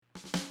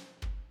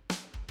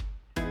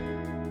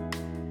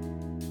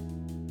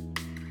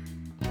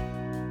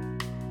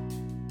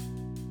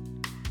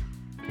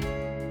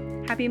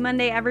Happy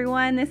Monday,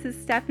 everyone. This is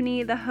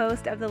Stephanie, the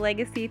host of the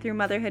Legacy Through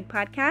Motherhood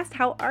podcast.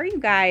 How are you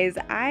guys?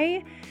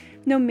 I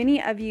know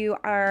many of you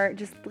are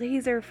just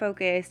laser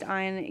focused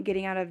on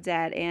getting out of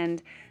debt,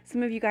 and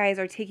some of you guys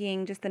are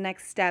taking just the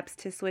next steps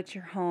to switch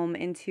your home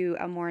into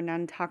a more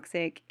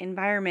non-toxic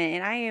environment.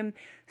 And I am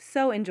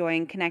so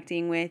enjoying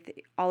connecting with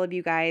all of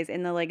you guys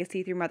in the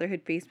Legacy Through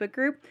Motherhood Facebook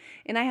group.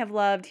 And I have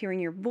loved hearing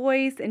your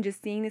voice and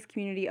just seeing this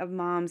community of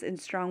moms and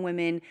strong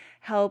women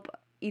help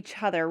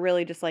each other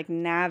really just like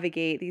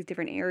navigate these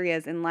different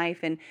areas in life.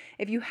 And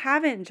if you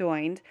haven't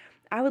joined,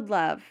 I would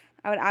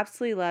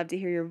absolutely love to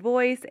hear your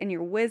voice and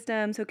your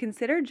wisdom. So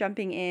consider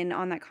jumping in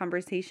on that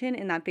conversation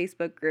in that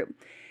Facebook group.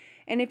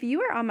 And if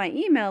you are on my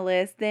email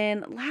list,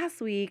 then last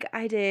week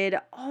I did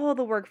all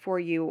the work for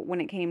you when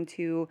it came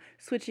to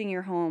switching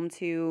your home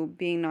to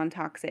being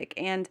non-toxic.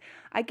 And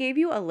I gave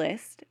you a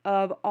list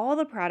of all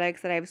the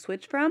products that I've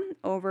switched from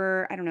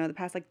over, the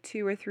past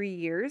 2 or 3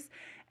 years,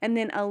 and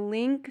then a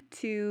link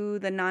to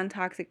the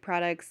non-toxic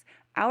products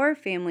our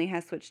family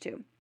has switched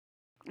to.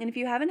 And if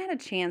you haven't had a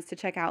chance to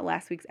check out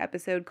last week's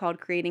episode called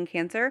Creating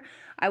Cancer,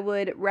 I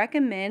would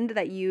recommend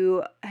that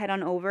you head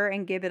on over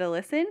and give it a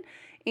listen.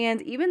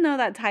 And even though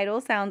that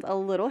title sounds a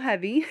little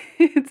heavy,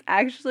 it's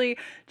actually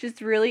just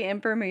really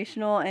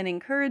informational and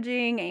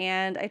encouraging,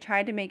 and I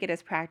tried to make it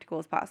as practical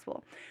as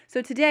possible.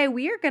 So today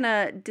we are going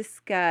to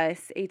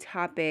discuss a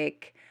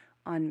topic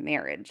on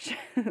marriage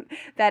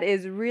that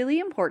is really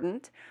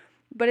important,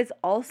 but it's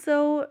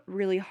also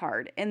really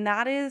hard, and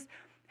that is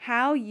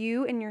how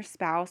you and your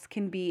spouse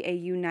can be a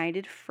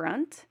united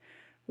front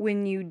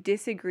when you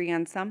disagree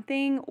on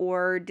something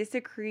or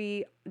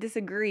disagree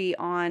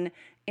on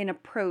an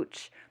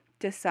approach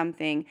to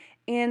something.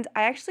 And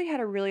I actually had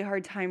a really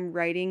hard time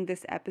writing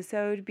this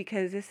episode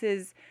because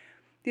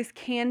this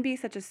can be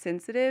such a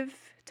sensitive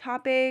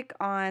topic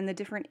on the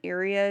different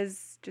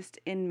areas just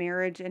in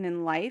marriage and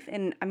in life.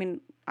 And I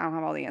don't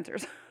have all the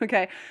answers,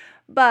 okay?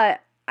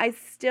 But I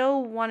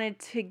still wanted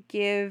to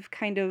give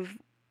kind of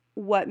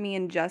what me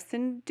and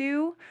Justin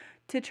do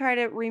to try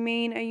to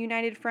remain a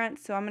united front.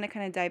 So I'm going to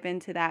kind of dive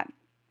into that.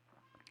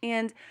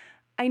 And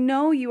I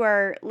know you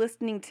are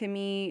listening to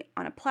me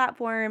on a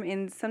platform,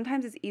 and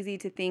sometimes it's easy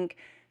to think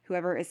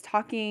whoever is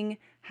talking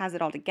has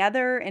it all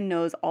together and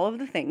knows all of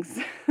the things.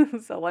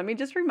 So let me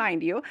just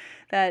remind you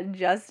that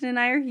Justin and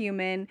I are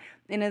human,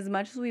 and as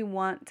much as we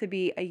want to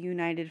be a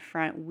united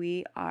front,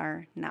 we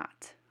are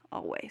not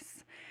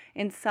always.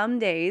 And some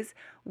days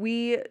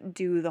we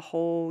do the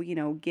whole,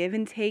 give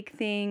and take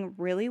thing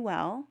really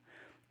well.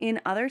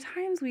 And other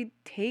times we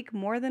take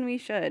more than we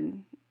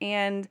should.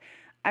 And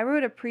I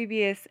wrote a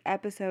previous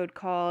episode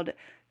called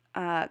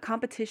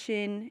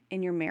Competition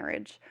in Your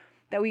Marriage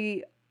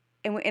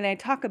and I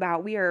talk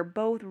about we are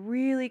both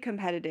really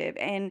competitive,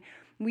 and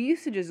we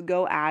used to just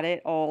go at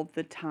it all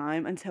the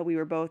time until we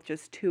were both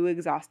just too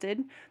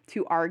exhausted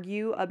to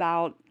argue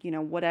about,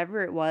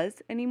 whatever it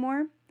was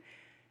anymore.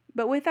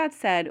 But with that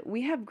said,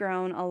 we have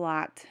grown a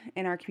lot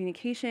in our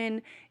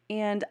communication,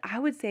 and I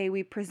would say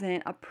we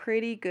present a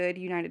pretty good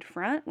united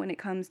front when it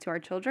comes to our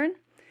children.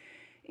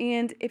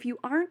 And if you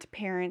aren't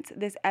parents,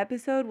 this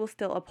episode will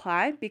still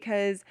apply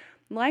because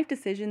life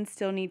decisions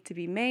still need to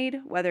be made,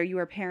 whether you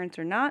are parents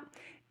or not.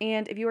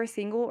 And if you are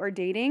single or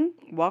dating,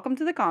 welcome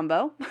to the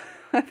combo.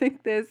 I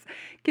think this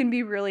can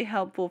be really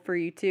helpful for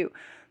you too.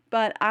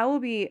 But I will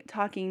be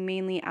talking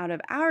mainly out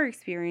of our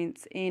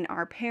experience in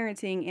our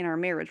parenting and our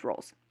marriage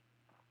roles.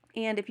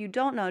 And if you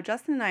don't know,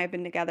 Justin and I have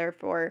been together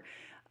for,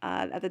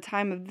 at the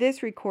time of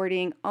this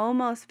recording,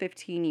 almost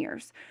 15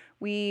 years.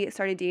 We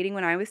started dating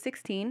when I was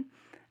 16,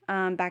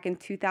 back in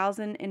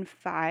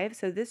 2005.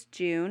 So this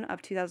June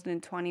of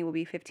 2020 will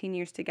be 15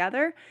 years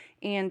together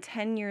and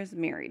 10 years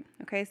married.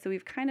 Okay, so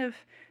we've kind of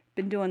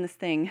been doing this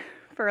thing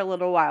for a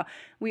little while.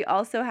 We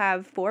also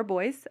have 4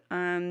 boys,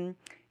 and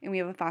we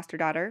have a foster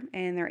daughter,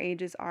 and their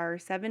ages are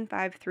 7,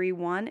 5, 3,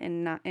 1,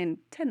 and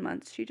 10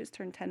 months. She just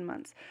turned 10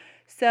 months.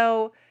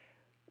 So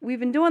we've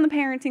been doing the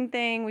parenting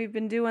thing, we've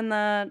been doing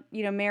the,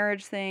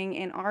 marriage thing,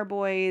 and our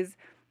boys,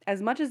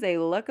 as much as they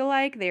look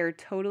alike, they are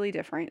totally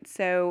different.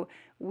 So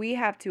we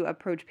have to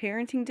approach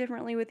parenting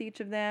differently with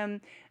each of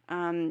them,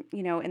 and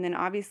then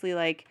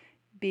obviously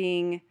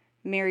being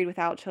married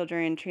without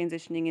children,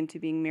 transitioning into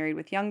being married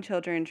with young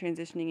children,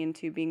 transitioning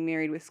into being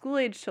married with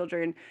school-age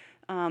children.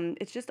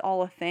 It's just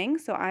all a thing.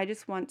 So I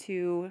just want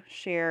to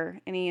share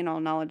any and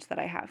all knowledge that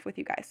I have with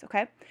you guys,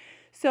 okay?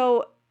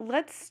 So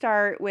let's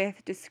start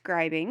with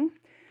describing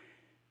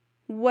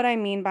what I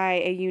mean by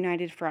a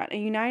united front. A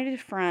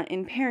united front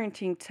in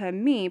parenting to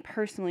me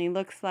personally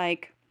looks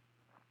like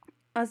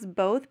us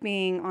both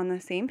being on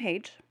the same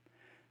page,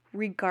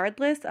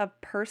 regardless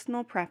of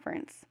personal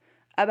preference,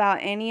 about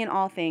any and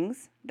all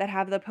things that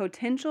have the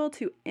potential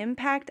to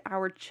impact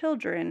our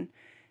children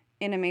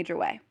in a major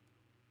way.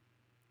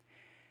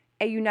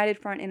 A united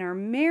front in our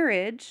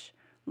marriage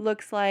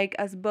looks like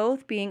us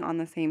both being on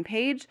the same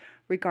page,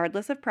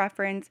 regardless of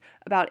preference,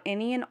 about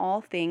any and all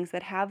things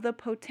that have the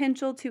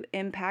potential to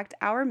impact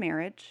our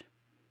marriage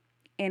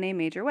in a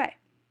major way.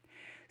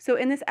 So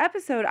in this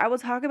episode, I will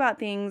talk about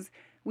things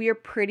we are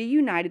pretty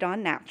united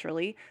on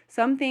naturally.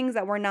 Some things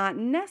that we're not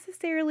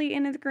necessarily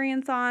in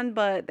agreement on,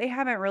 but they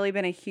haven't really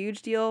been a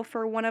huge deal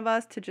for one of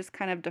us to just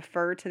kind of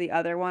defer to the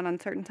other one on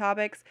certain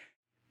topics.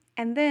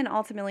 And then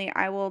ultimately,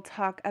 I will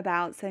talk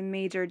about some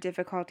major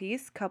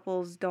difficulties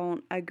couples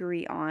don't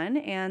agree on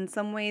and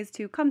some ways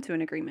to come to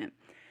an agreement.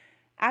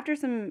 After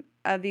some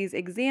of these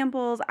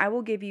examples, I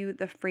will give you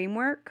the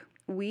framework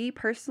we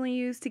personally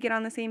use to get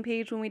on the same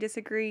page when we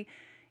disagree.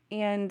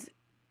 And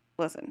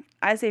listen,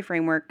 I say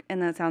framework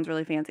and that sounds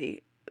really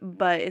fancy,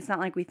 but it's not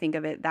like we think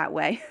of it that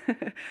way.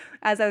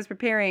 As I was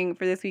preparing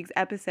for this week's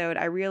episode,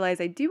 I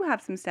realized I do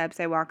have some steps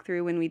I walk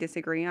through when we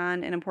disagree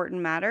on an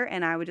important matter,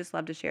 and I would just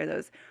love to share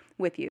those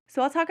with you.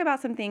 So I'll talk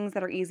about some things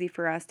that are easy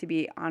for us to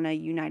be on a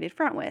united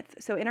front with.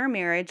 So in our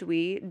marriage,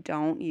 we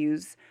don't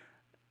use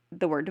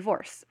the word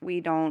divorce.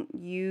 We don't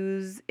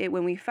use it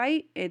when we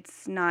fight.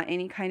 It's not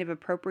any kind of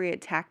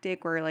appropriate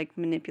tactic or like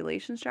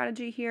manipulation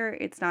strategy here.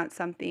 It's not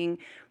something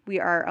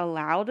we are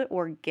allowed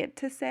or get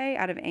to say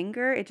out of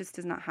anger. It just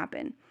does not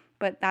happen.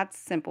 But that's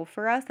simple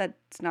for us.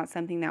 That's not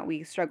something that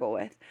we struggle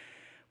with.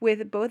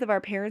 With both of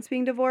our parents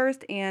being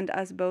divorced and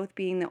us both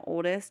being the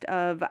oldest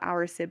of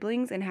our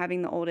siblings and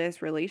having the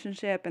oldest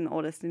relationship and the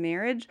oldest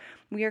marriage,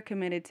 we are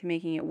committed to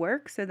making it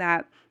work so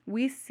that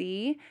we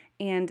see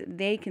and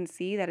they can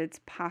see that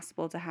it's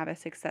possible to have a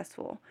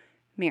successful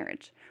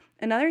marriage.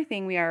 Another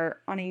thing we are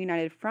on a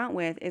united front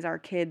with is our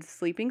kids'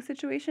 sleeping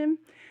situation.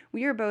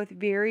 We are both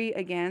very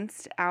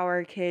against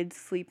our kids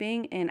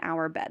sleeping in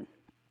our bed.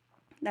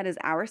 That is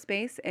our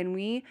space, and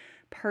we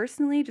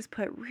personally just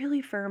put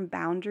really firm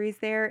boundaries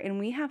there, and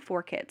we have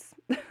 4 kids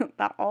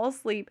that all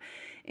sleep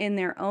in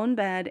their own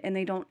bed, and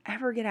they don't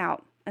ever get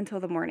out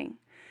until the morning.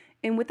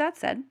 And with that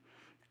said,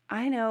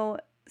 I know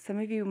some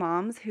of you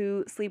moms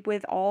who sleep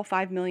with all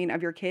 5 million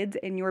of your kids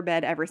in your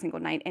bed every single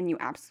night, and you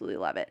absolutely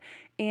love it.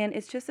 And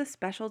it's just a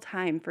special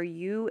time for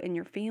you and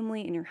your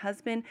family and your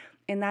husband,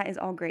 and that is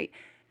all great.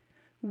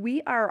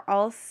 We are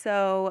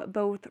also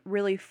both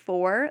really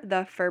for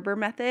the Ferber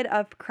method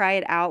of cry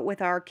it out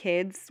with our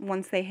kids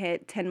once they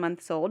hit 10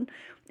 months old.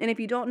 And if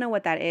you don't know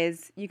what that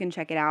is, you can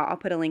check it out. I'll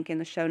put a link in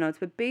the show notes.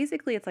 But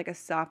basically, it's like a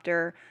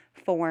softer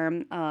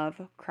form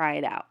of cry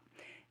it out.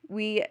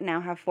 We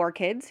now have 4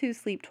 kids who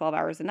sleep 12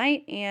 hours a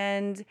night.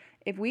 And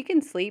if we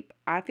can sleep,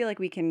 I feel like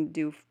we can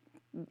do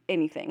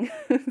anything.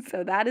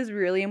 So that is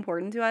really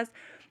important to us.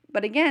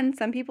 But again,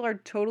 some people are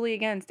totally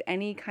against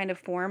any kind of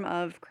form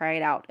of cry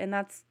it out, and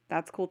that's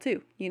cool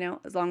too,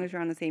 as long as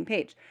you're on the same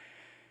page.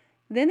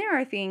 Then there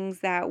are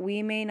things that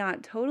we may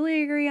not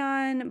totally agree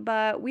on,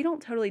 but we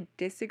don't totally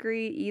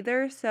disagree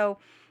either. So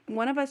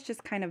one of us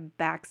just kind of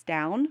backs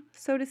down,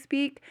 so to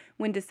speak,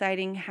 when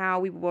deciding how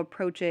we will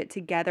approach it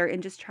together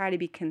and just try to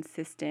be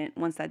consistent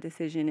once that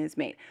decision is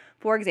made.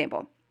 For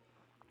example,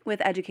 with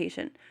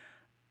education,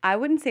 I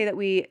wouldn't say that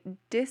we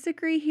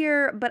disagree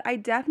here, but I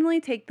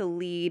definitely take the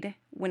lead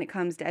when it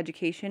comes to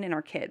education and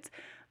our kids.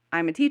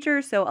 I'm a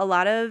teacher, so a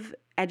lot of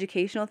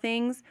educational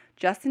things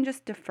Justin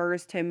just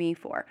defers to me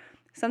for.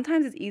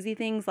 Sometimes it's easy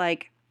things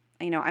like,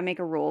 I make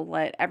a rule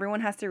that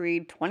everyone has to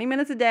read 20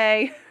 minutes a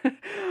day,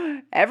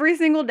 every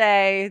single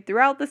day,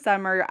 throughout the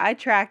summer. I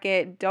track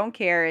it, don't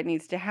care, it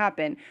needs to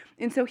happen.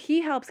 And so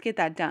he helps get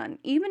that done,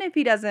 even if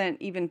he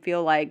doesn't even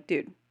feel like,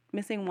 dude,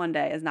 missing one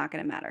day is not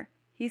going to matter.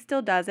 He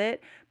still does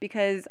it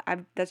because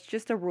that's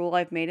just a rule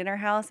I've made in our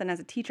house. And as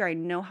a teacher, I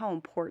know how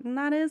important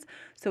that is.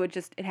 So it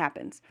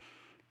happens.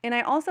 And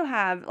I also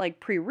have like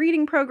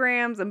pre-reading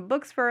programs and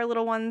books for our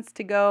little ones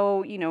to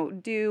go,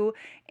 do.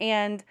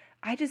 And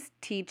I just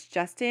teach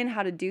Justin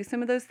how to do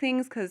some of those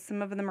things because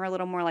some of them are a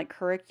little more like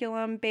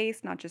curriculum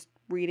based, not just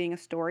reading a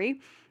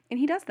story. And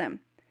he does them.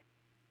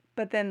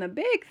 But then the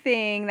big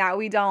thing that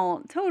we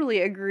don't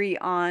totally agree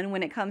on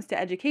when it comes to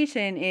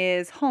education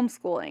is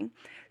homeschooling.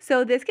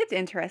 So this gets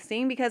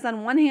interesting because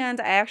on one hand,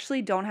 I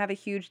actually don't have a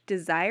huge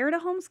desire to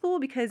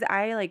homeschool because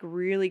I like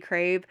really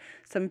crave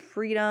some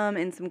freedom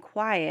and some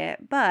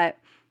quiet. But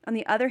on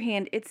the other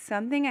hand, it's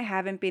something I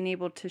haven't been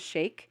able to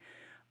shake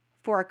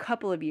for a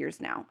couple of years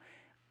now.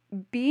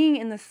 Being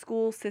in the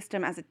school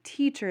system as a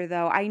teacher,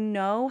 though, I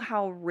know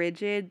how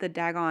rigid the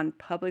daggone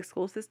public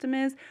school system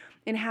is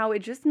and how it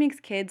just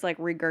makes kids like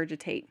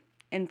regurgitate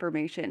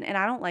information. And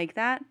I don't like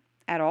that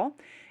at all.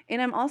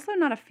 And I'm also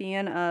not a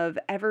fan of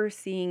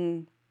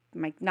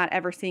not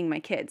ever seeing my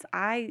kids.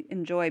 I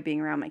enjoy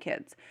being around my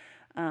kids.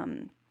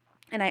 And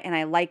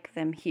I like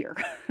them here.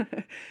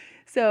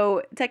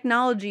 So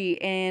technology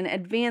and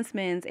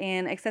advancements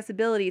and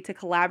accessibility to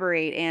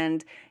collaborate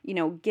and,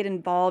 get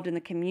involved in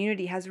the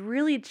community has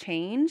really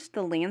changed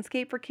the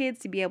landscape for kids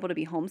to be able to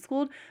be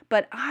homeschooled.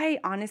 But I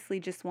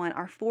honestly just want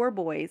our 4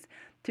 boys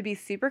to be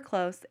super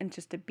close and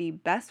just to be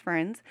best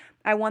friends.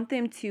 I want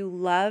them to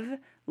love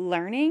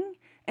learning.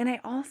 And I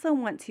also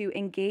want to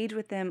engage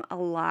with them a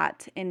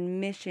lot in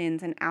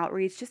missions and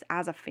outreach just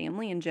as a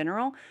family in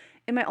general.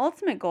 And my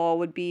ultimate goal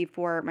would be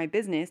for my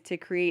business to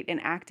create an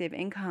active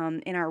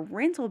income and our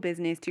rental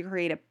business to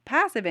create a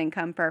passive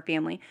income for our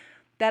family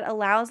that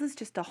allows us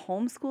just to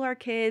homeschool our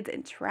kids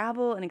and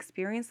travel and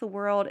experience the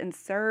world and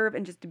serve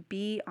and just to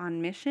be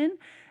on mission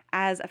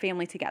as a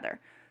family together.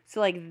 So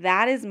like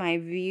that is my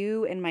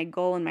view and my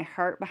goal and my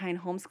heart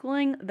behind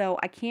homeschooling, though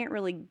I can't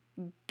really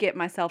get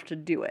myself to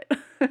do it.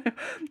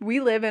 We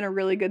live in a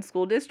really good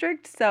school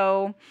district,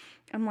 so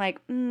I'm like,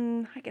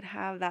 I could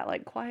have that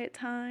like quiet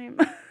time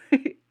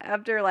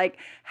after like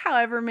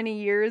however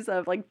many years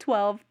of like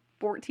 12,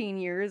 14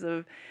 years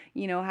of,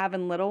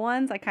 having little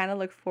ones. I kind of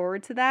look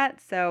forward to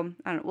that. So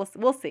I don't know,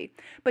 we'll see.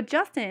 But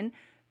Justin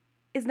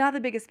is not the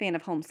biggest fan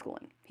of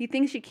homeschooling. He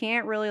thinks you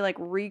can't really like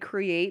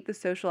recreate the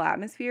social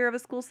atmosphere of a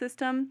school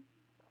system,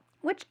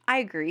 which I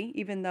agree,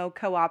 even though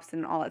co-ops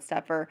and all that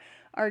stuff are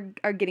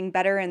getting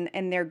better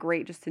and they're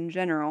great just in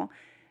general.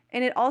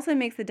 And it also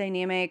makes the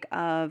dynamic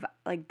of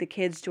like the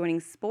kids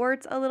joining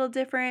sports a little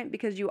different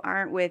because you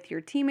aren't with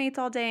your teammates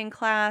all day in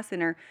class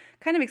and are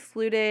kind of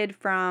excluded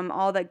from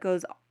all that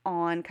goes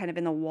on kind of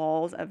in the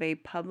walls of a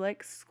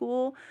public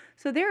school.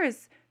 So there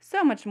is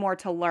so much more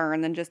to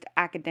learn than just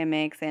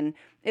academics, and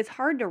it's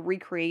hard to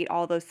recreate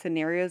all those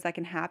scenarios that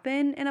can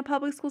happen in a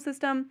public school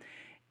system.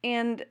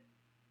 And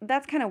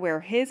that's kind of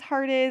where his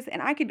heart is.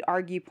 And I could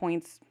argue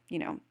points,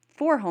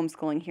 for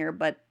homeschooling here,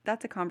 but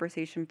that's a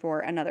conversation for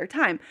another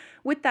time.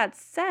 With that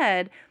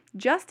said,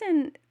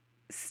 Justin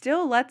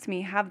still lets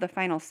me have the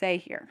final say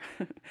here.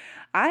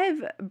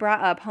 I've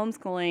brought up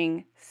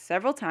homeschooling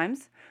several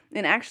times,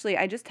 and actually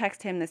I just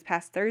texted him this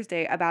past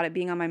Thursday about it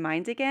being on my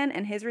mind again,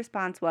 and his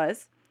response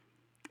was,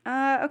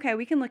 okay,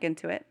 we can look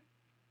into it.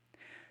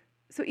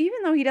 So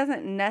even though he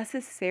doesn't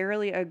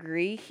necessarily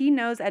agree, he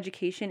knows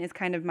education is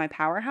kind of my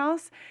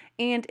powerhouse.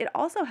 And it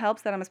also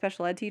helps that I'm a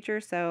special ed teacher.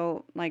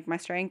 So like my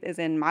strength is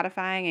in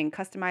modifying and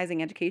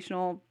customizing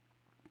educational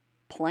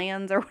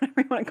plans or whatever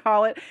you want to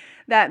call it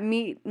that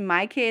meet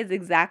my kids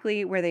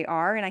exactly where they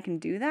are. And I can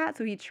do that.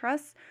 So he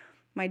trusts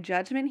my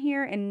judgment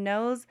here and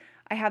knows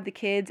I have the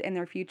kids and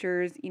their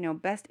futures,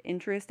 best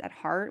interest at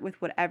heart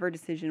with whatever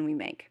decision we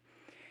make.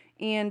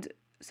 And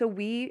so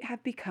we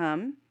have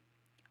become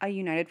a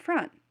united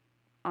front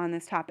on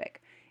this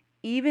topic.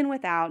 Even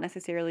without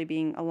necessarily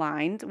being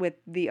aligned with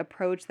the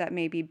approach that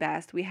may be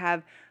best, we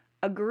have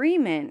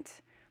agreement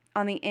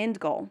on the end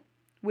goal,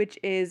 which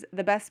is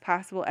the best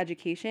possible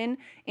education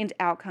and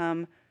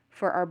outcome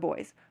for our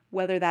boys,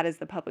 whether that is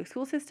the public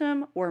school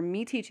system or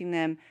me teaching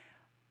them.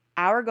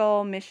 Our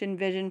goal, mission,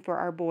 vision for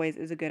our boys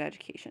is a good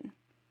education.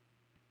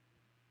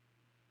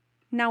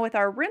 Now, with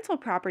our rental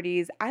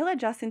properties, I let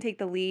Justin take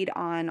the lead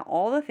on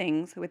all the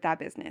things with that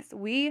business.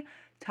 We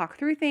talk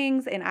through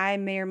things, and I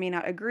may or may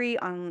not agree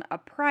on a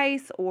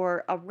price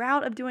or a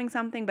route of doing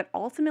something, but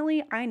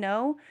ultimately, I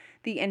know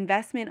the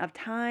investment of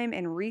time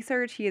and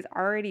research he has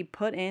already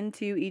put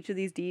into each of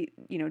these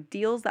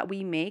deals that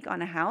we make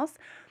on a house.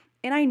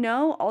 And I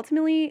know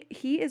ultimately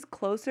he is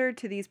closer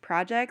to these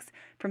projects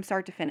from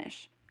start to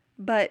finish.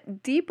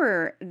 But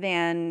deeper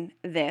than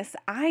this,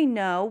 I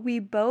know we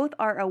both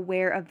are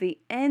aware of the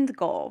end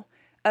goal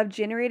of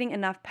generating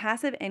enough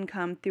passive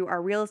income through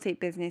our real estate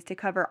business to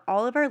cover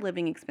all of our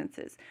living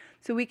expenses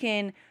so we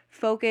can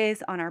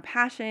focus on our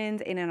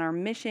passions and in our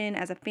mission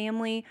as a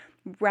family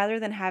rather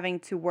than having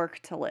to work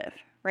to live,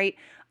 right?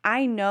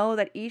 I know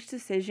that each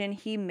decision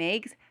he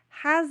makes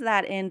has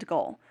that end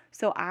goal,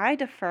 so I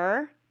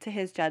defer to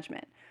his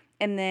judgment.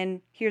 And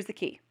then here's the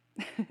key.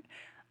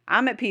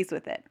 I'm at peace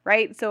with it,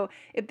 right? So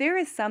if there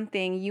is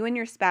something you and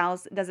your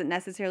spouse doesn't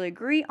necessarily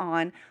agree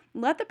on,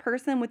 let the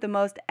person with the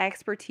most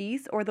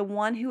expertise or the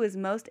one who is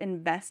most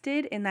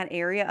invested in that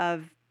area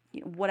of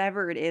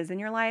whatever it is in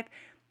your life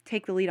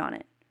take the lead on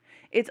it.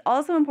 It's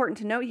also important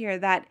to note here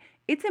that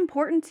it's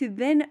important to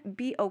then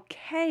be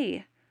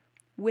okay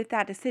with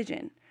that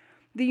decision.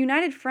 The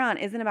united front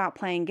isn't about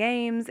playing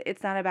games.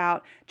 It's not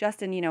about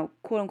Justin,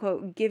 quote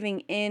unquote, giving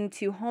in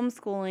to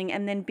homeschooling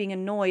and then being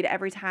annoyed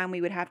every time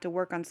we would have to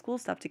work on school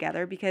stuff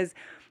together because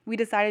we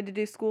decided to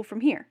do school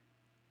from here.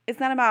 It's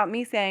not about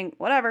me saying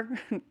whatever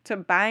to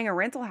buying a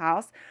rental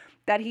house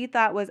that he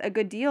thought was a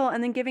good deal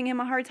and then giving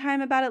him a hard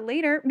time about it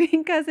later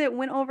because it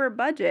went over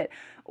budget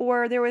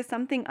or there was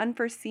something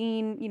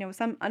unforeseen,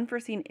 some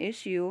unforeseen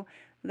issue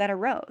that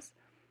arose.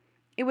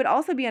 It would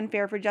also be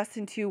unfair for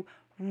Justin to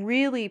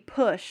really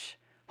push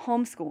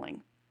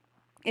homeschooling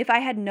if I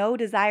had no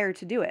desire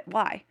to do it.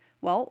 Why?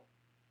 Well,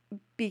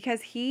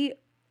 because he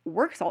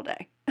works all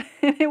day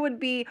and it would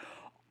be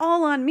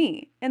all on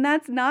me. And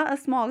that's not a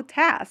small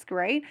task,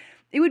 right?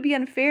 It would be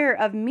unfair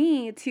of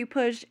me to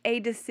push a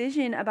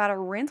decision about a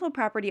rental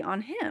property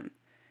on him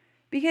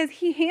because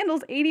he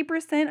handles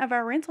 80% of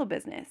our rental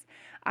business.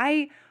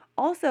 I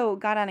also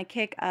got on a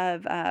kick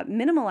of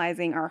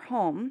minimalizing our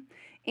home,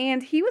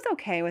 and he was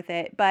okay with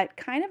it, but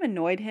kind of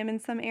annoyed him in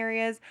some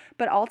areas.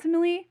 But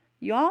ultimately,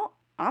 y'all,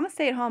 I'm a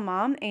stay-at-home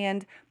mom,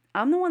 and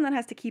I'm the one that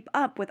has to keep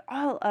up with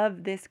all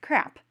of this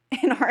crap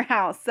in our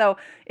house. So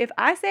if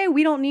I say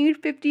we don't need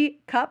 50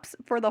 cups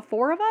for the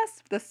 4 of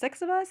us, the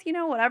 6 of us,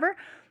 whatever,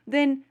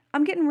 then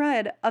I'm getting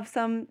rid of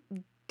some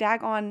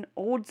daggone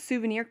old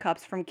souvenir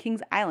cups from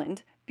Kings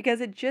Island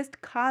because it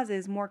just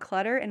causes more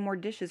clutter and more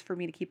dishes for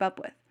me to keep up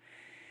with.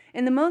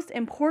 And the most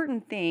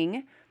important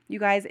thing, you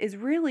guys, is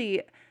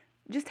really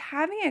just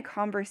having a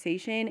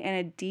conversation and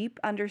a deep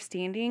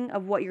understanding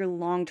of what your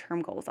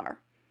long-term goals are.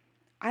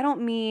 I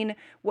don't mean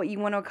what you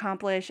want to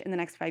accomplish in the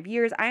next 5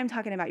 years. I am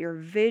talking about your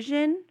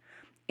vision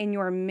and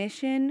your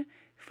mission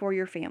for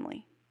your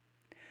family.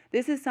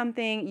 This is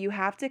something you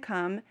have to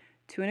come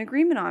to an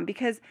agreement on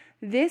because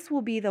this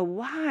will be the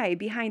why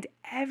behind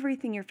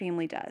everything your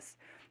family does.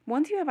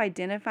 Once you have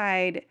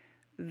identified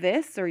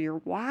this or your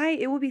why,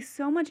 it will be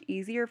so much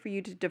easier for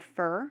you to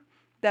defer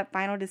that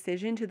final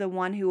decision to the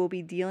one who will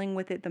be dealing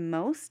with it the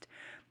most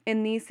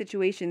in these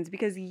situations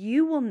because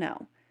you will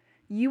know.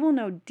 You will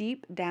know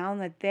deep down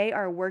that they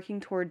are working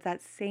towards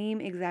that same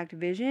exact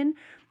vision,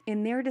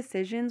 and their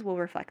decisions will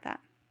reflect that.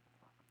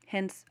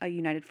 Hence, a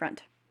united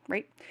front,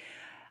 right?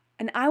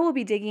 And I will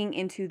be digging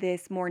into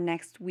this more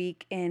next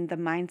week in the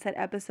mindset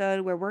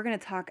episode where we're going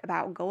to talk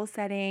about goal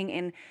setting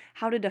and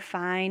how to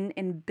define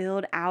and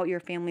build out your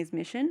family's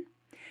mission.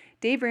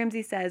 Dave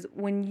Ramsey says,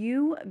 when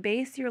you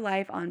base your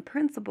life on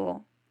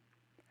principle,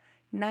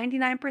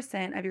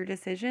 99% of your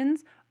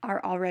decisions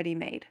are already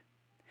made.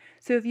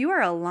 So if you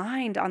are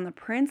aligned on the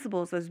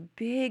principles, those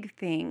big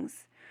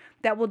things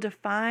that will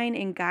define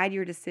and guide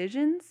your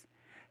decisions,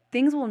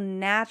 things will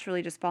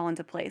naturally just fall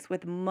into place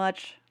with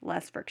much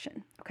less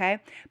friction, okay?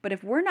 But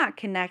if we're not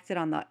connected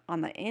on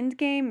the end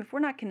game, if we're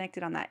not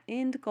connected on that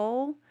end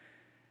goal,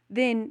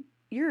 then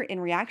you're in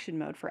reaction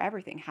mode for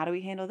everything. How do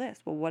we handle this?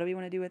 Well, what do we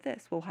want to do with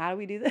this? Well, how do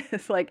we do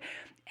this? Like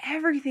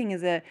everything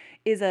is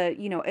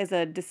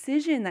a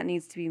decision that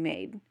needs to be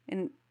made.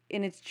 And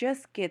it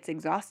just gets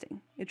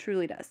exhausting. It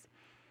truly does.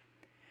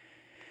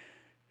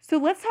 So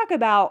let's talk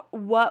about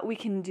what we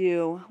can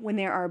do when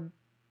there are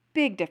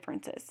big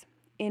differences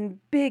in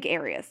big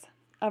areas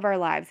of our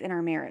lives in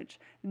our marriage.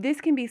 This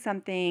can be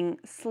something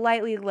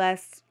slightly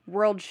less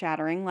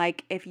world-shattering,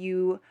 what if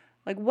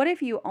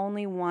you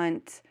only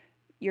want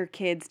your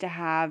kids to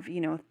have,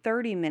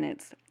 30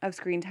 minutes of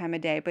screen time a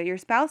day, but your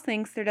spouse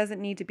thinks there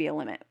doesn't need to be a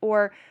limit?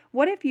 Or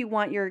what if you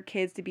want your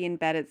kids to be in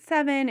bed at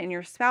 7 and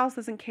your spouse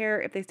doesn't care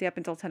if they stay up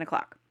until 10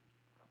 o'clock?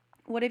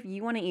 What if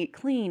you want to eat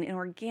clean and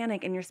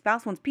organic and your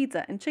spouse wants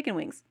pizza and chicken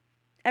wings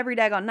every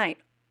daggone night,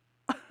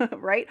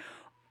 right?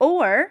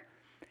 Or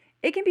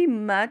it can be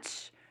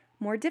much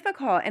more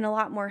difficult and a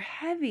lot more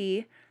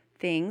heavy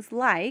things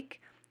like,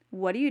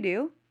 what do you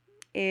do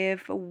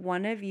if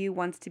one of you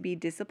wants to be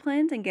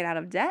disciplined and get out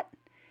of debt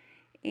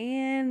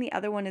and the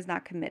other one is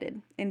not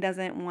committed and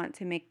doesn't want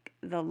to make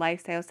the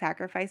lifestyle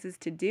sacrifices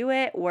to do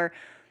it? Or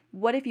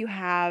what if you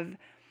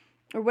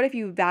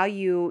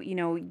value,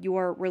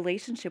 your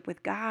relationship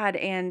with God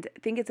and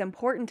think it's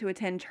important to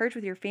attend church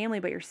with your family,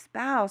 but your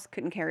spouse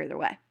couldn't care either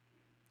way?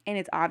 And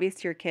it's obvious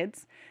to your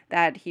kids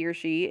that he or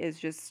she is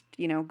just,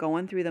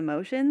 going through the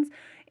motions.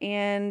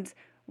 And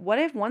what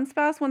if one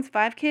spouse wants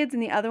 5 kids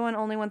and the other one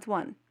only wants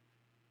 1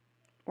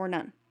 or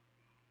none?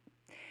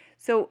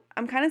 So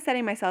I'm kind of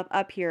setting myself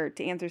up here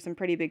to answer some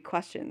pretty big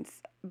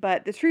questions.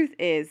 But the truth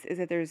is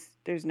that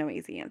there's no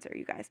easy answer,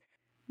 you guys.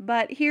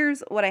 But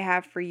here's what I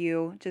have for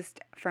you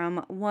just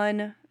from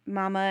one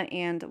mama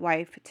and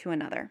wife to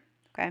another,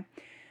 okay?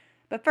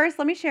 But first,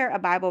 let me share a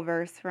Bible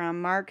verse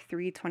from Mark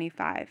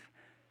 3:25.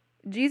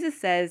 Jesus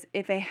says,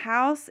 if a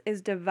house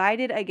is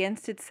divided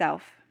against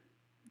itself,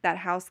 that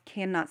house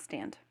cannot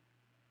stand.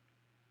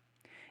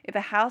 If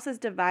a house is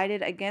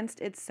divided against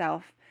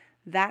itself,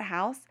 that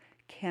house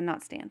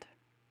cannot stand.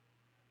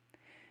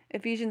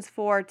 Ephesians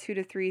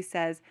 4:2-3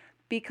 says,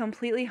 be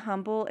completely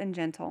humble and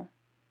gentle.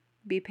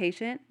 Be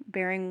patient,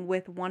 bearing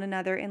with one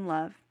another in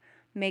love.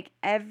 Make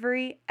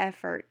every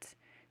effort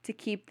to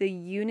keep the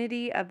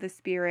unity of the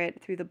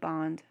Spirit through the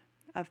bond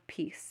of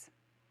peace.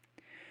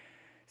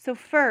 So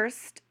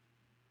first,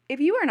 if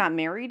you are not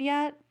married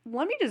yet,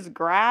 let me just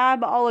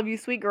grab all of you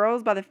sweet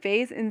girls by the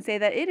face and say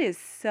that it is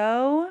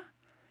so,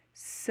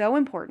 so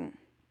important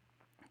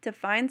to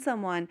find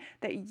someone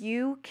that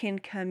you can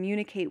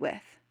communicate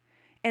with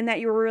and that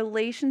your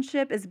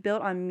relationship is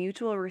built on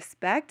mutual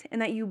respect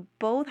and that you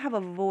both have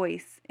a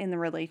voice in the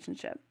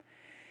relationship.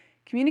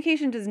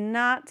 Communication does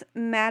not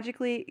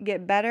magically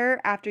get better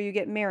after you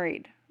get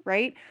married,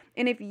 right?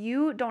 And if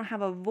you don't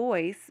have a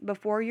voice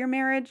before your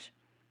marriage,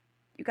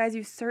 you guys,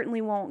 you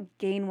certainly won't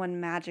gain one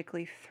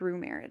magically through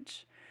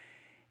marriage.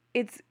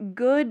 It's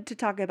good to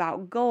talk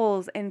about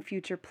goals and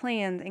future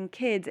plans and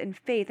kids and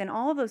faith and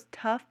all of those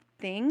tough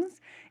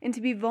things and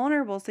to be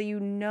vulnerable so you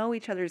know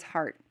each other's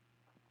heart,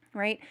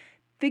 right?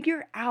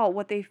 Figure out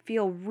what they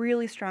feel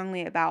really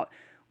strongly about,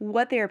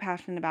 what they are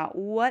passionate about,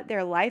 what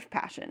their life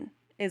passion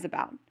is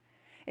about.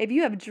 If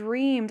you have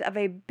dreamed of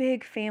a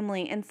big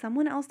family and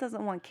someone else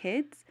doesn't want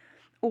kids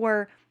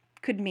or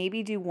could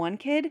maybe do 1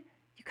 kid,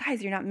 you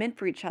guys, you're not meant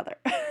for each other,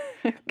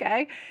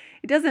 okay?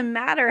 It doesn't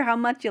matter how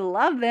much you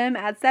love them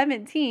at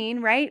 17,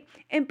 right?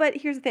 But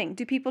here's the thing.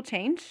 Do people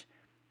change?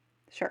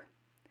 Sure.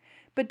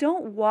 But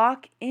don't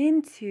walk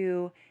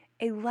into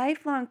a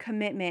lifelong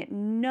commitment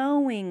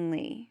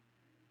knowingly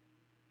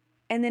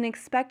and then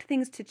expect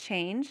things to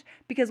change,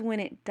 because when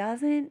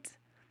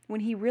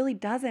he really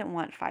doesn't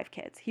want 5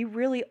 kids, he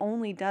really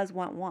only does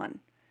want 1.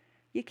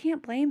 You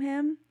can't blame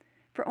him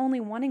for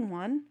only wanting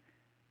 1.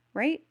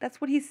 right? That's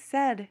what he's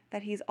said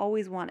that he's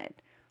always wanted.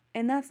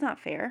 And that's not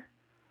fair.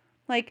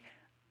 Like,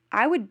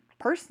 I would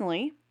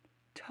personally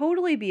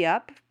totally be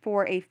up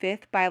for a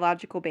fifth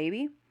biological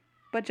baby,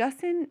 but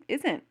Justin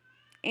isn't.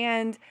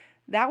 And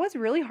that was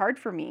really hard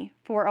for me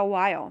for a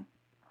while.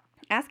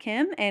 Ask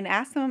him and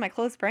ask some of my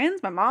close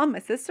friends, my mom, my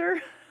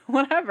sister,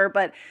 whatever.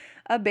 But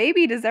a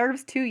baby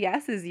deserves 2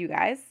 yeses, you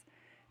guys.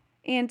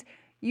 And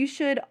you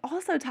should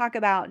also talk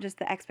about just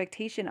the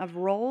expectation of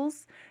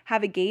roles,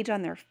 have a gauge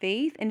on their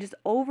faith, and just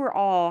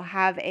overall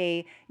have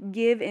a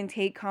give and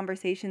take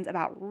conversations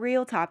about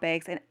real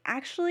topics. And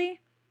actually,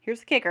 here's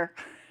the kicker,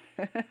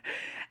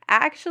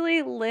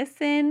 actually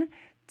listen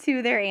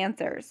to their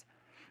answers.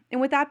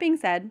 And with that being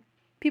said,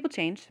 people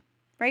change,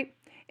 right?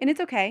 And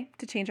it's okay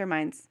to change our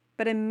minds.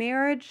 But a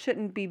marriage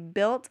shouldn't be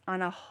built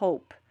on a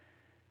hope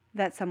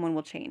that someone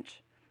will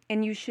change.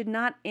 And you should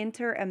not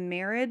enter a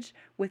marriage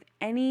with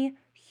any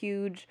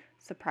huge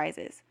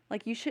surprises.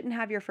 Like, you shouldn't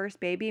have your first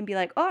baby and be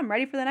like, oh, I'm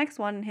ready for the next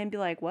one. And him be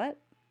like, what?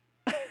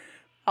 I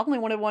only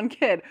wanted one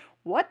kid.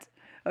 What?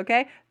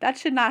 Okay? That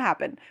should not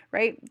happen,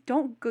 right?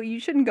 You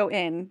shouldn't go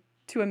in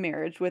to a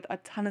marriage with a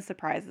ton of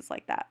surprises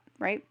like that,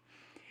 right?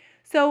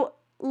 So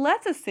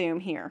let's assume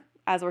here,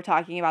 as we're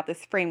talking about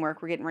this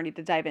framework we're getting ready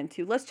to dive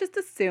into, let's just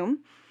assume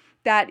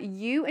that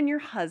you and your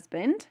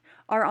husband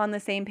are on the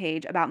same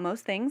page about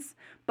most things,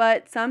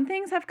 but some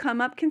things have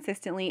come up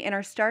consistently and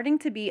are starting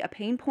to be a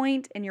pain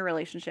point in your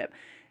relationship.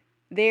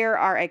 There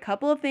are a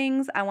couple of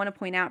things I want to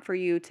point out for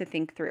you to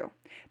think through.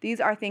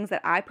 These are things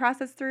that I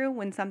process through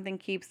when something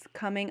keeps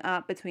coming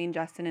up between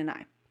Justin and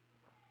I.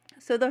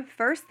 So the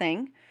first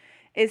thing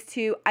is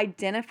to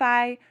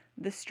identify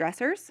the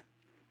stressors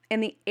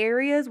and the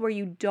areas where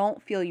you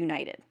don't feel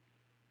united.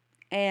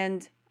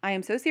 And I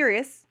am so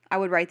serious, I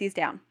would write these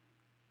down.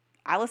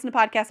 I listen to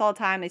podcasts all the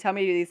time. They tell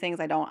me to do these things.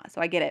 I don't, so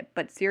I get it.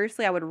 But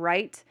seriously, I would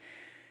write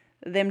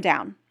them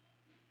down,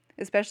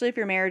 especially if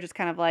your marriage is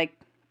kind of like,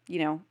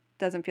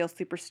 doesn't feel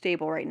super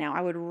stable right now.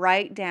 I would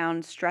write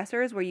down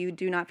stressors where you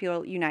do not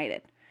feel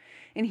united.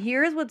 And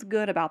here's what's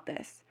good about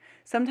this.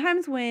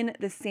 Sometimes when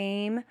the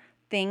same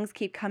things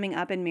keep coming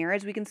up in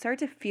marriage, we can start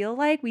to feel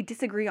like we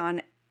disagree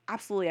on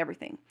absolutely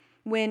everything.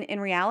 When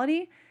in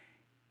reality,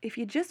 if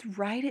you just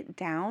write it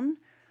down,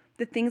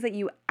 the things that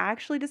you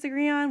actually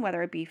disagree on,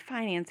 whether it be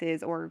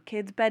finances or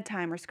kids'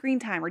 bedtime or screen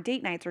time or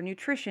date nights or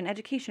nutrition,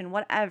 education,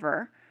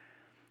 whatever,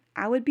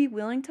 I would be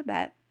willing to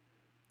bet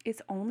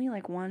it's only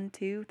like 1,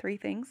 2, 3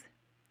 things.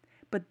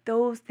 But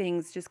those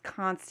things just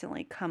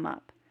constantly come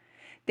up.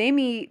 They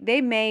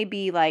may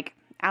be like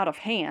out of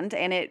hand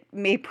and it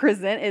may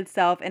present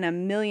itself in a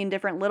million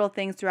different little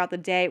things throughout the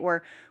day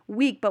or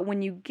week. But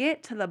when you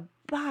get to the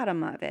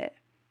bottom of it,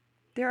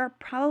 there are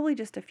probably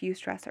just a few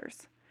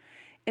stressors.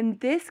 And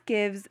this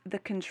gives the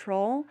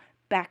control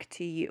back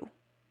to you.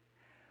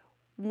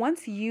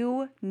 Once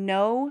you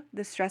know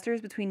the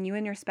stressors between you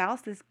and your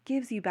spouse, this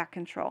gives you back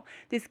control.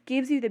 This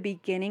gives you the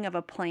beginning of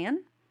a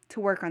plan to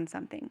work on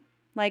something.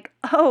 Like,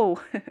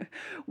 oh,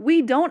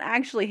 we don't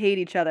actually hate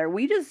each other.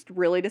 We just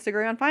really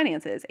disagree on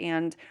finances.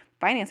 And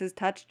finances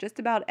touch just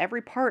about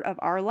every part of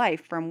our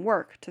life, from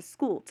work to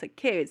school to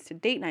kids to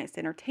date nights,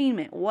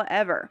 entertainment,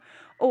 whatever.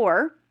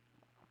 Or,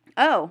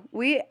 oh,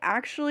 we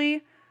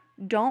actually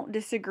don't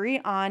disagree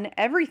on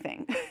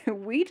everything.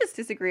 We just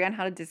disagree on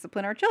how to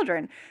discipline our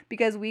children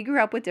because we grew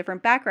up with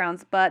different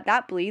backgrounds, but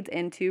that bleeds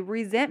into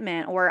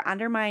resentment or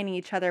undermining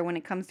each other when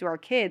it comes to our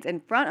kids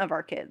in front of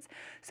our kids.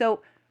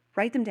 So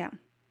write them down.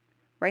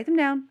 Write them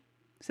down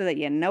so that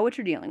you know what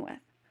you're dealing with.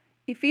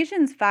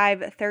 Ephesians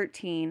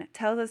 5:13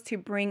 tells us to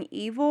bring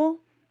evil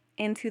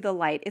into the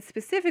light. It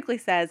specifically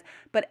says,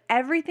 but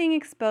everything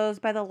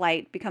exposed by the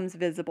light becomes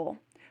visible,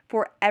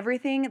 for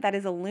everything that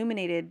is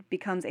illuminated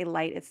becomes a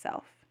light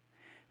itself.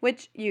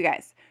 Which, you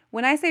guys,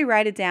 when I say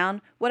write it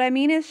down, what I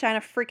mean is shine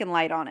a freaking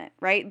light on it,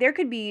 right? There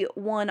could be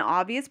one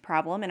obvious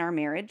problem in our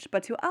marriage,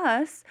 but to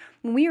us,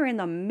 when we are in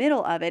the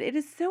middle of it, it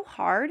is so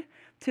hard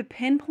to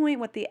pinpoint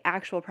what the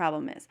actual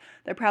problem is.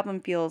 The problem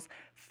feels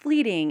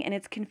fleeting and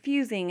it's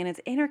confusing and it's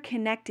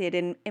interconnected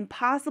and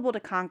impossible to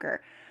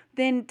conquer.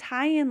 Then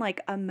tie in like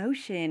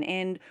emotion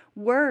and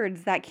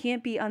words that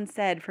can't be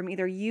unsaid from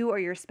either you or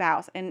your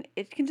spouse, and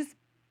it can just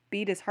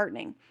be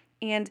disheartening.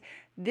 And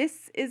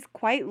this is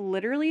quite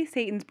literally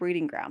Satan's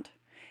breeding ground.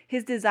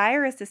 His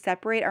desire is to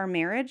separate our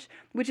marriage,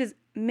 which is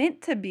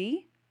meant to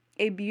be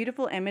a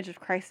beautiful image of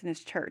Christ and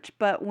his church.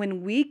 But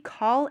when we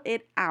call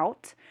it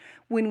out,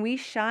 when we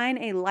shine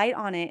a light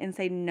on it and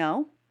say,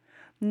 no,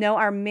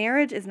 our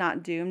marriage is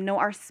not doomed. No,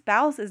 our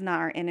spouse is not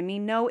our enemy.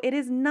 No, it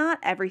is not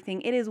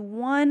everything. It is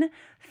one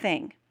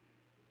thing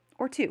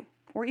or 2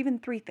 or even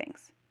 3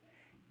 things.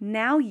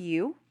 Now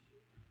you,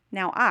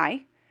 now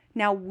I,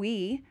 now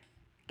we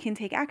can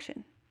take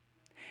action.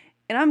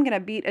 And I'm going to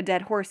beat a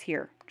dead horse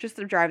here just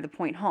to drive the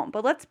point home.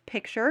 But let's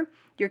picture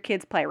your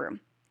kid's playroom.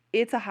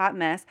 It's a hot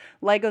mess.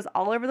 Legos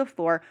all over the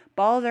floor.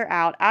 Balls are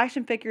out.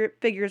 Action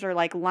figures are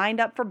like lined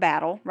up for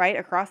battle, right,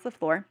 across the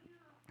floor.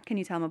 Can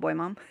you tell I'm a boy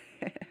mom?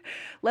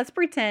 Let's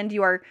pretend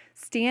you are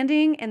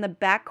standing in the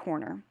back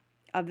corner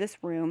of this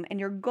room and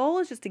your goal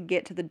is just to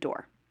get to the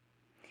door.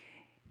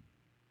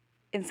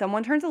 and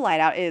someone turns the light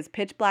out, it is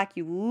pitch black.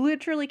 You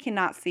literally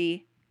cannot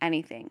see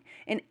anything.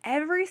 And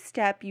every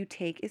step you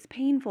take is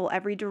painful.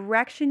 Every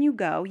direction you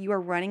go, you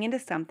are running into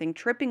something,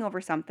 tripping over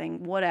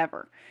something,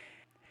 whatever.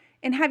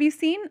 And have you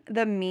seen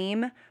the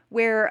meme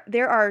where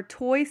there are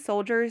toy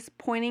soldiers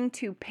pointing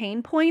to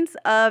pain points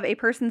of a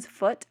person's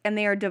foot and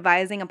they are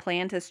devising a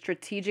plan to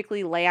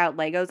strategically lay out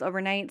Legos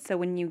overnight so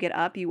when you get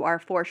up, you are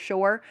for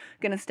sure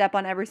going to step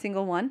on every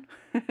single one?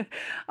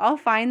 I'll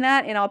find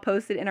that and I'll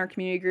post it in our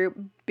community group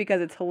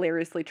because it's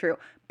hilariously true.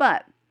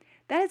 But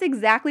that is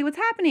exactly what's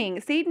happening.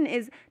 Satan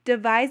is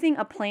devising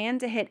a plan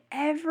to hit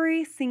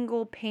every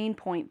single pain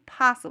point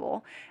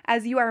possible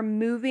as you are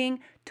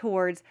moving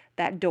towards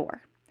that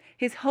door.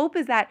 His hope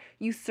is that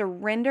you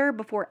surrender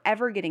before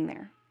ever getting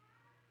there.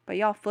 But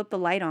y'all, flip the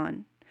light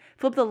on.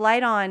 Flip the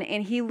light on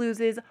and he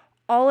loses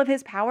all of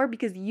his power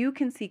because you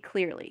can see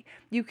clearly.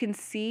 You can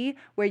see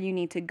where you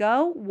need to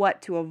go,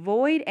 what to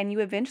avoid, and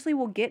you eventually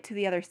will get to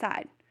the other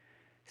side.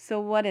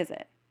 So what is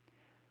it?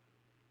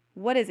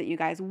 What is it, you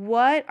guys?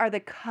 What are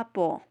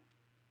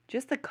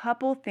just the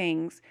couple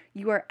things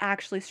you are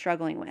actually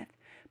struggling with?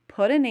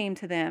 Put a name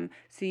to them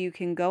so you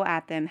can go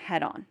at them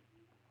head on.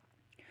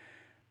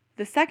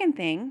 The second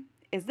thing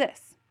is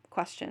this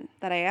question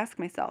that I ask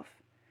myself.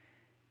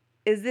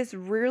 Is this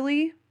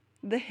really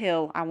the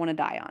hill I want to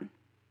die on?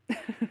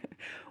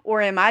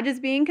 Or am I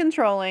just being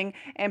controlling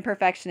and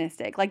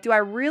perfectionistic? Like, do I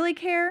really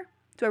care?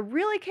 Do I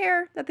really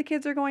care that the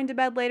kids are going to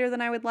bed later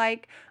than I would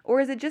like? Or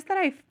is it just that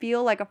I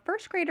feel like a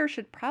first grader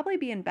should probably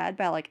be in bed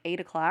by like 8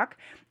 o'clock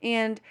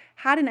and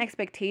had an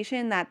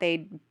expectation that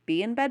they'd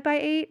be in bed by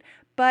 8?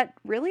 But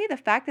really, the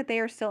fact that they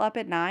are still up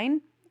at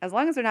 9, as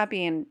long as they're not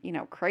being,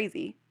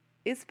 crazy,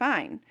 is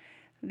fine.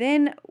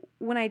 Then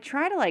when I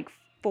try to like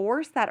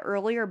force that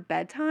earlier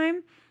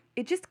bedtime,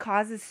 it just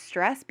causes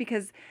stress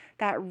because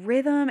that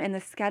rhythm and the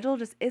schedule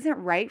just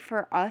isn't right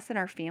for us and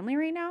our family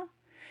right now.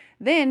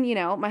 Then,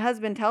 my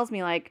husband tells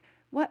me like,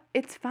 what?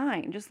 It's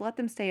fine. Just let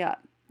them stay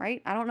up,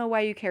 right? I don't know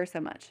why you care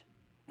so much,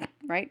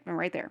 right? And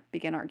right there,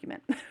 begin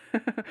argument.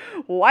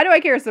 Why do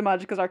I care so much?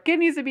 Because our kid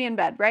needs to be in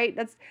bed, right?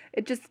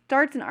 It just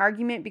starts an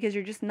argument because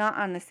you're just not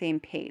on the same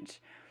page.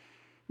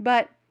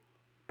 But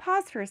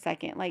pause for a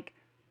second. Like,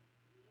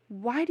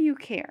 why do you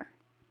care?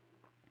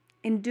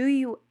 And do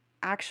you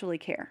actually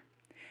care?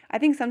 I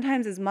think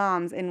sometimes as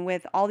moms and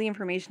with all the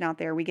information out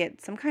there, we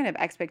get some kind of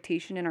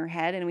expectation in our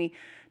head and we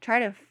try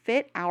to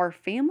fit our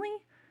family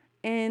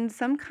in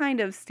some kind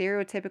of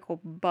stereotypical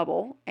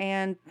bubble.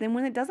 And then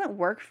when it doesn't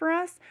work for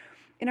us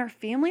in our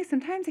family,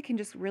 sometimes it can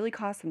just really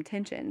cause some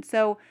tension.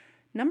 So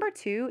number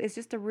 2 is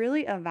just to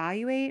really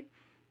evaluate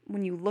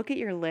when you look at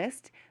your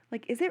list,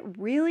 like, is it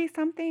really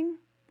something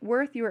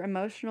worth your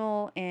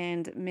emotional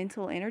and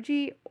mental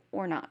energy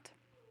or not?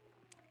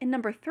 And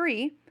number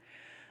 3,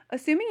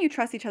 assuming you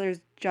trust each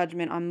other's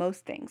judgment on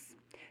most things,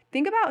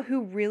 think about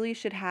who really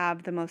should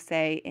have the most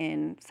say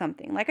in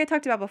something. Like I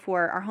talked about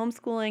before, our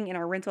homeschooling and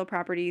our rental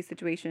property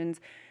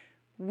situations,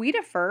 we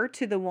defer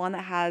to the one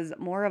that has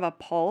more of a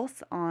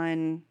pulse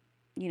on,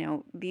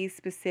 these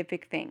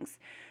specific things.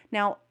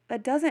 Now,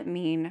 that doesn't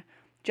mean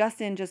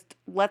Justin just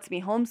lets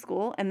me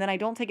homeschool and then I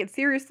don't take it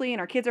seriously and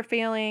our kids are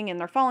failing and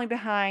they're falling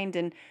behind.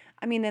 And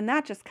then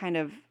that just kind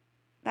of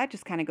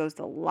goes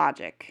to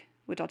logic,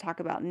 which I'll talk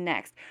about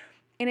next.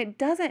 And it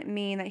doesn't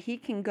mean that he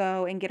can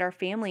go and get our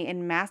family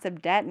in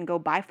massive debt and go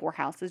buy 4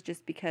 houses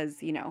just because,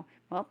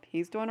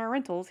 he's doing our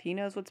rentals. He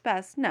knows what's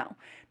best. No,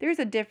 there's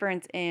a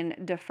difference in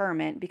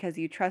deferment because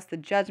you trust the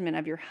judgment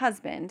of your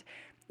husband,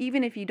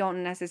 even if you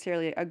don't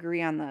necessarily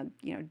agree on the,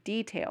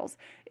 details.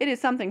 It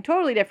is something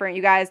totally different,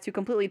 you guys, to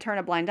completely turn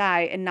a blind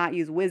eye and not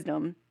use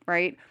wisdom,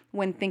 right,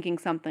 when thinking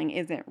something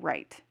isn't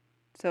right.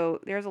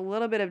 So there's a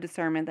little bit of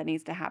discernment that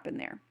needs to happen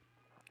there.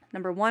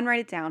 Number 1,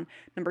 write it down.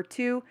 Number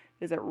 2,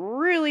 is it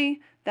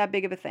really that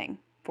big of a thing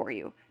for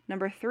you?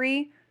 Number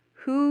 3,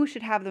 who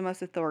should have the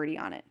most authority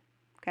on it?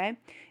 Okay?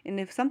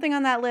 And if something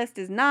on that list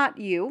is not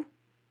you,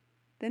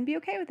 then be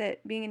okay with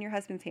it being in your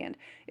husband's hand.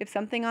 If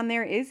something on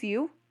there is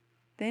you,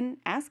 then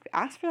ask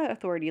for that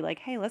authority. Like,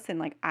 hey, listen,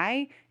 like,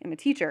 I am a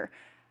teacher.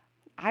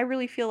 I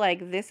really feel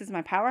like this is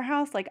my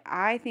powerhouse. Like,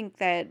 I think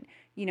that,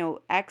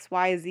 X,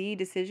 Y, Z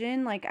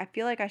decision, like, I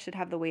feel like I should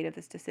have the weight of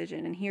this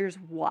decision. And here's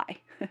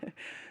why.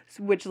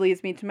 Which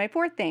leads me to my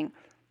 4th thing.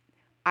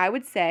 I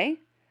would say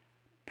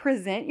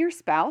present your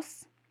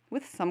spouse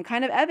with some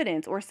kind of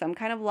evidence or some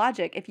kind of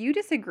logic. If you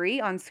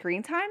disagree on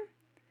screen time,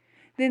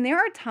 then there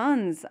are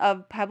tons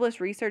of published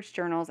research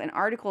journals and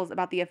articles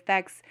about the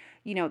effects,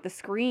 the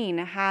screen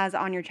has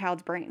on your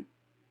child's brain.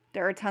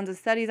 There are tons of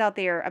studies out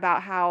there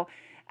about how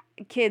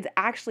kids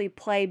actually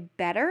play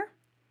better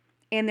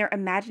and their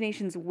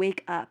imaginations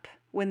wake up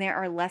when there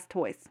are less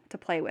toys to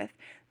play with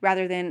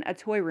rather than a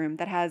toy room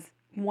that has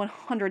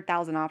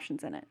 100,000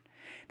 options in it.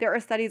 There are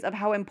studies of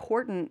how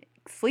important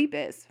sleep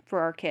is for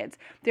our kids.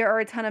 There are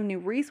a ton of new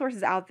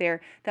resources out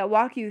there that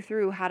walk you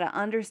through how to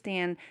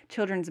understand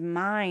children's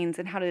minds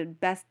and how to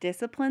best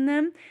discipline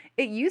them.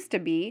 It used to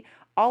be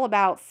all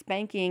about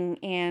spanking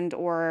and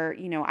or,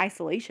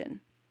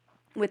 isolation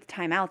with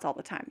timeouts all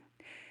the time.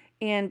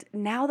 And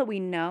now that we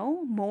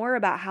know more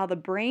about how the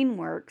brain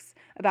works,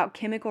 about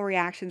chemical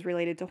reactions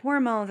related to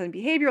hormones and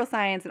behavioral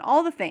science and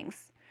all the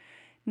things,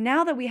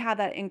 now that we have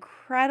that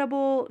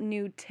incredible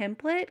new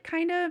template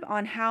kind of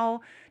on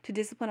how to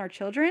discipline our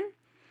children,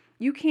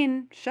 you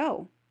can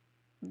show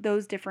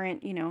those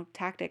different,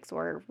 tactics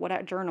or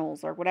what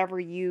journals or whatever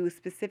you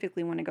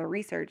specifically want to go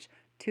research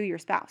to your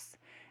spouse.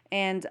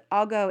 And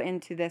I'll go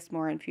into this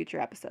more in future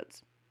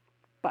episodes.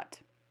 But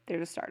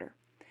there's a starter.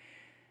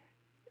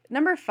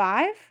 Number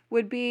 5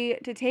 would be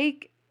to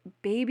take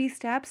baby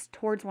steps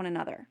towards one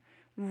another.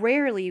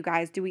 Rarely, you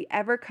guys, do we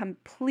ever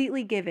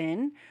completely give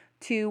in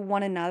to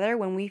one another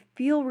when we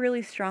feel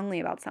really strongly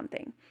about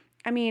something.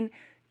 I mean,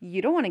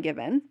 you don't want to give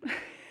in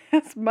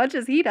as much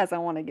as he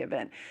doesn't want to give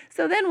in.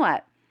 So then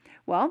what?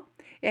 Well,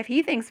 if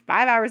he thinks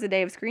 5 hours a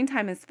day of screen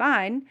time is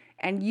fine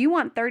and you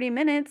want 30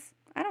 minutes,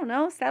 I don't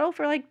know, settle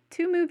for like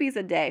 2 movies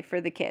a day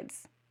for the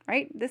kids,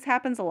 right? This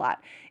happens a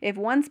lot. If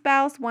one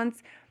spouse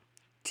wants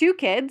 2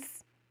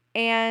 kids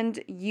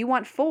and you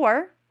want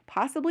 4,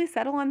 possibly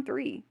settle on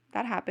 3.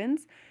 That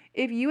happens.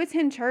 If you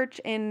attend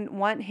church and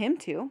want him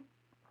to,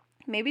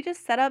 maybe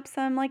just set up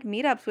some like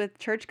meetups with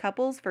church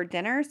couples for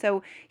dinner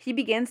so he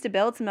begins to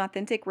build some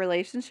authentic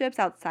relationships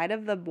outside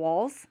of the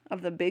walls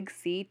of the big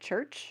C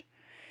church.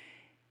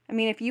 I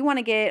mean, if you want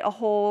to get a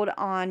hold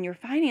on your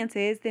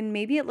finances, then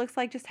maybe it looks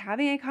like just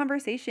having a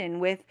conversation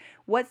with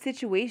what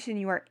situation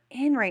you are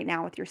in right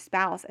now with your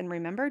spouse. And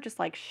remember, just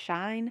like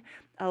shine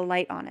a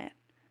light on it.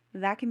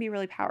 That can be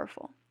really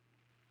powerful.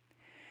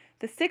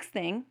 The 6th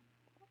thing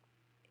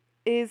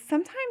is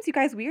sometimes, you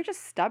guys, we are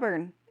just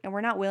stubborn and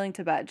we're not willing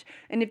to budge.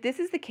 And if this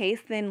is the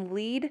case, then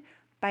lead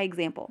by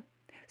example.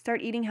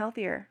 Start eating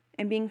healthier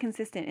and being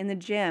consistent in the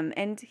gym,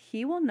 and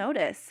he will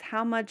notice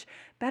how much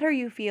better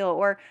you feel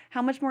or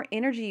how much more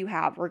energy you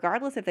have,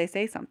 regardless if they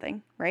say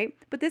something, right?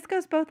 But this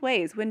goes both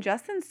ways. When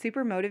Justin's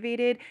super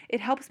motivated,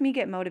 it helps me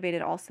get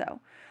motivated also.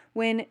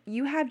 When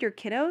you have your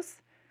kiddos,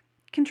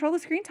 control the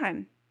screen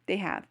time they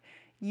have.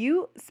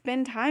 You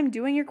spend time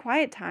doing your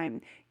quiet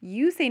time.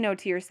 You say no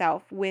to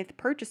yourself with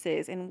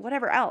purchases and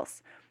whatever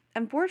else.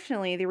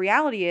 Unfortunately, the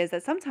reality is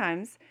that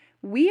sometimes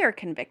we are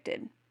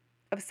convicted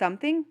of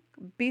something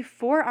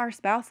before our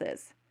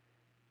spouses.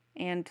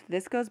 And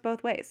this goes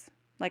both ways,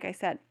 like I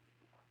said.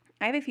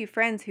 I have a few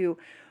friends who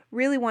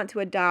really want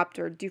to adopt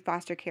or do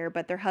foster care,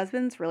 but their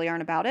husbands really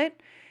aren't about it.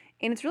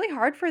 And it's really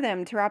hard for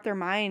them to wrap their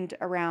mind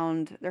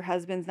around their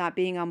husbands not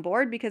being on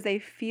board because they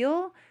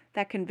feel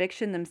that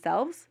conviction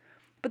themselves.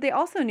 But they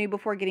also knew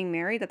before getting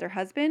married that their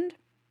husband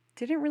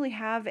didn't really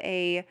have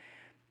a,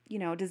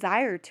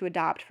 desire to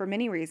adopt for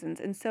many reasons.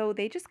 And so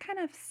they just kind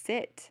of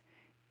sit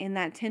in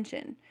that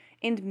tension.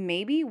 And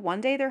maybe one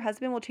day their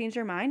husband will change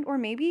their mind, or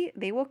maybe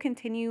they will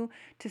continue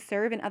to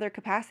serve in other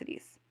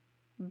capacities.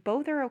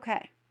 Both are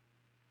okay.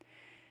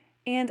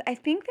 And I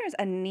think there's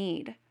a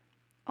need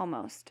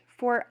almost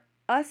for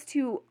us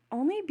to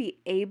only be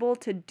able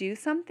to do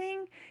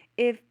something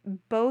if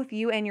both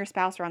you and your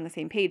spouse are on the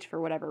same page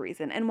for whatever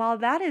reason. And while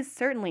that is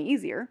certainly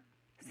easier,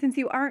 since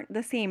you aren't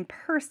the same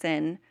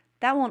person,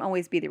 that won't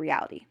always be the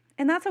reality.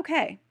 And that's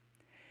okay.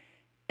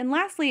 And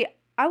lastly,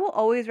 I will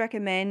always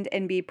recommend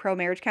and be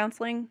pro-marriage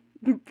counseling.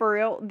 For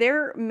real,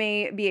 there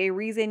may be a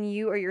reason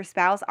you or your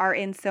spouse are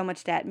in so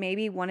much debt.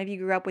 Maybe one of you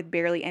grew up with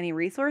barely any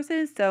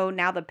resources, so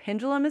now the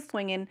pendulum is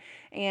swinging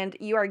and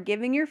you are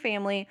giving your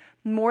family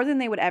more than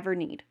they would ever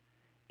need.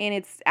 And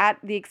it's at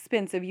the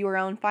expense of your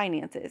own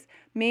finances.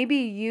 Maybe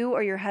you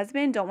or your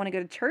husband don't want to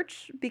go to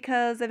church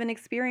because of an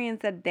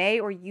experience that they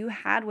or you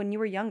had when you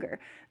were younger,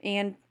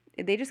 and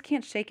they just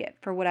can't shake it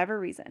for whatever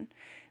reason.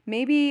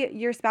 Maybe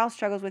your spouse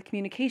struggles with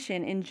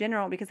communication in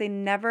general because they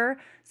never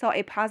saw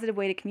a positive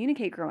way to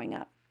communicate growing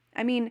up.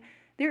 I mean,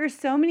 there are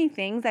so many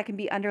things that can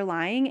be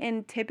underlying,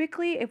 and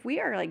typically if we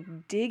are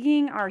like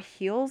digging our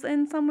heels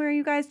in somewhere,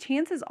 you guys,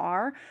 chances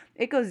are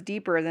it goes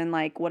deeper than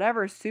like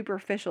whatever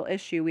superficial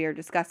issue we are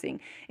discussing.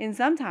 And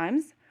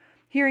sometimes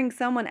hearing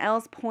someone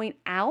else point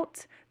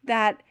out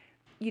that,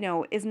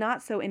 is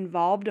not so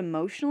involved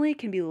emotionally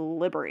can be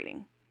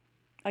liberating.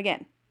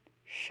 Again,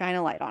 shine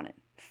a light on it.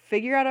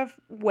 Figure out a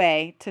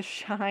way to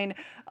shine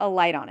a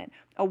light on it.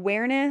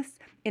 Awareness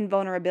and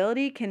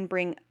vulnerability can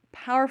bring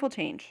powerful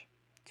change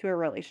to a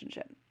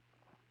relationship.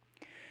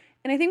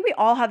 And I think we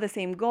all have the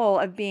same goal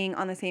of being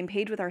on the same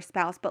page with our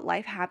spouse, but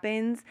life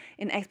happens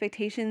and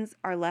expectations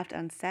are left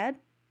unsaid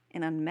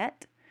and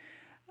unmet.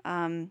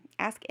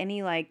 Ask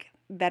any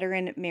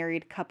veteran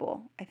married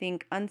couple. I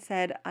think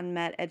unsaid,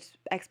 unmet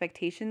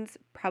expectations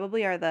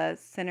probably are the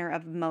center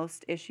of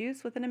most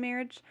issues within a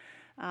marriage.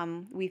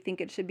 We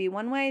think it should be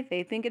one way,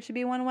 they think it should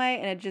be one way,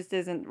 and it just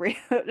isn't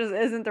it just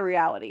isn't the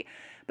reality.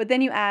 But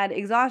then you add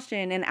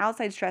exhaustion and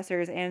outside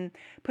stressors and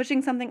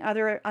pushing something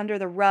under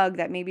the rug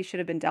that maybe should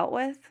have been dealt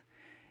with.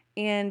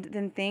 And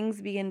then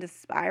things begin to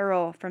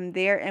spiral from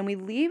there, and we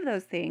leave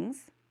those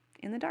things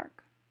in the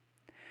dark.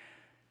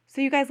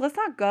 So you guys, let's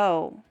not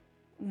go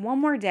one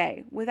more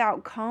day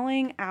without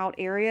calling out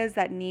areas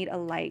that need a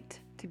light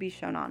to be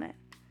shown on it.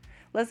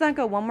 Let's not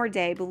go one more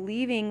day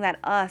believing that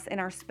us and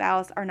our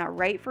spouse are not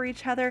right for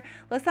each other.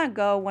 Let's not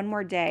go one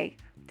more day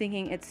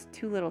thinking it's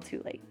too little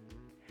too late.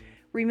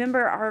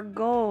 Remember, our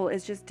goal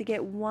is just to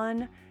get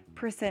 1%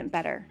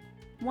 better.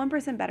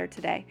 1% better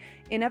today.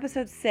 In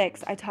episode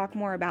 6, I talk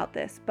more about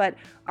this, but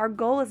our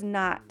goal is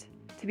not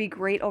to be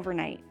great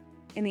overnight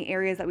in the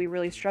areas that we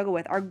really struggle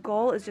with. Our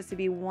goal is just to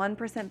be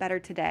 1% better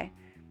today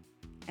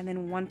and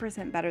then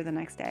 1% better the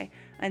next day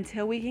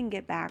until we can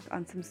get back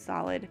on some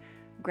solid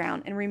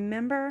ground. And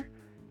remember,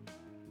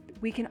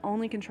 we can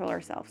only control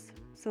ourselves.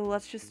 So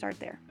let's just start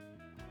there.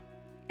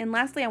 And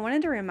lastly, I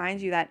wanted to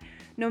remind you that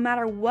no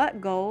matter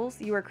what goals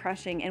you are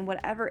crushing and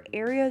whatever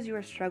areas you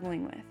are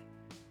struggling with,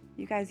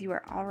 you guys, you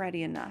are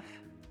already enough.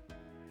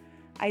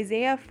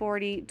 Isaiah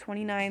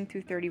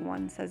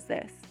 40:29-31 says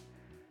this: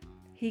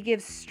 He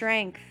gives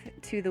strength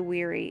to the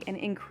weary and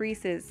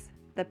increases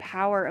the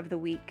power of the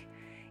weak.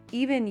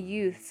 Even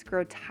youths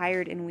grow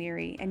tired and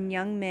weary, and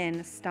young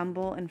men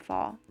stumble and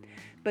fall.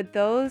 But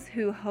those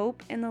who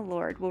hope in the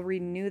Lord will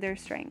renew their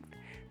strength.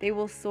 They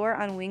will soar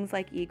on wings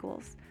like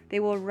eagles. They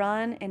will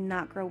run and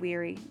not grow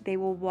weary. They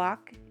will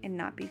walk and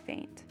not be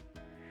faint.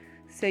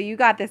 So you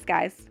got this,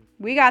 guys.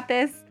 We got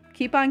this.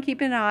 Keep on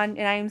keeping on.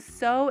 And I am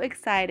so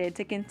excited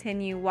to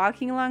continue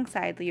walking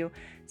alongside you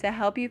to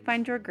help you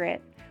find your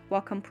grit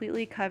while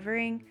completely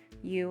covering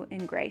you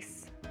in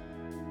grace.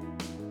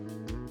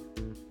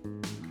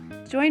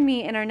 Join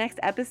me in our next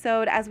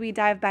episode as we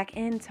dive back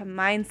into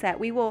mindset.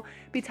 We will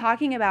be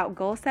talking about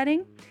goal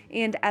setting,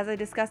 and as I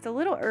discussed a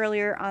little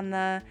earlier on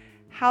the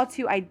how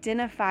to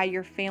identify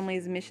your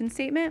family's mission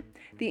statement,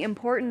 the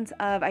importance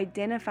of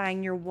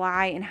identifying your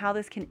why and how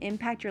this can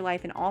impact your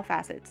life in all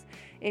facets.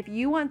 If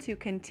you want to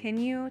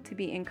continue to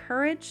be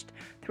encouraged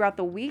throughout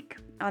the week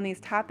on these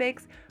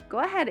topics, go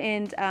ahead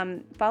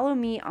and follow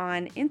me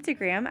on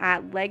Instagram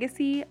at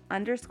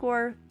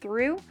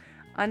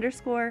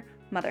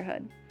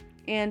legacy_through_motherhood.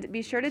 And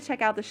be sure to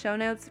check out the show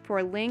notes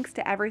for links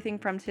to everything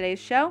from today's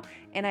show.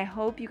 And I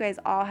hope you guys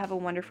all have a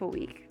wonderful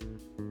week.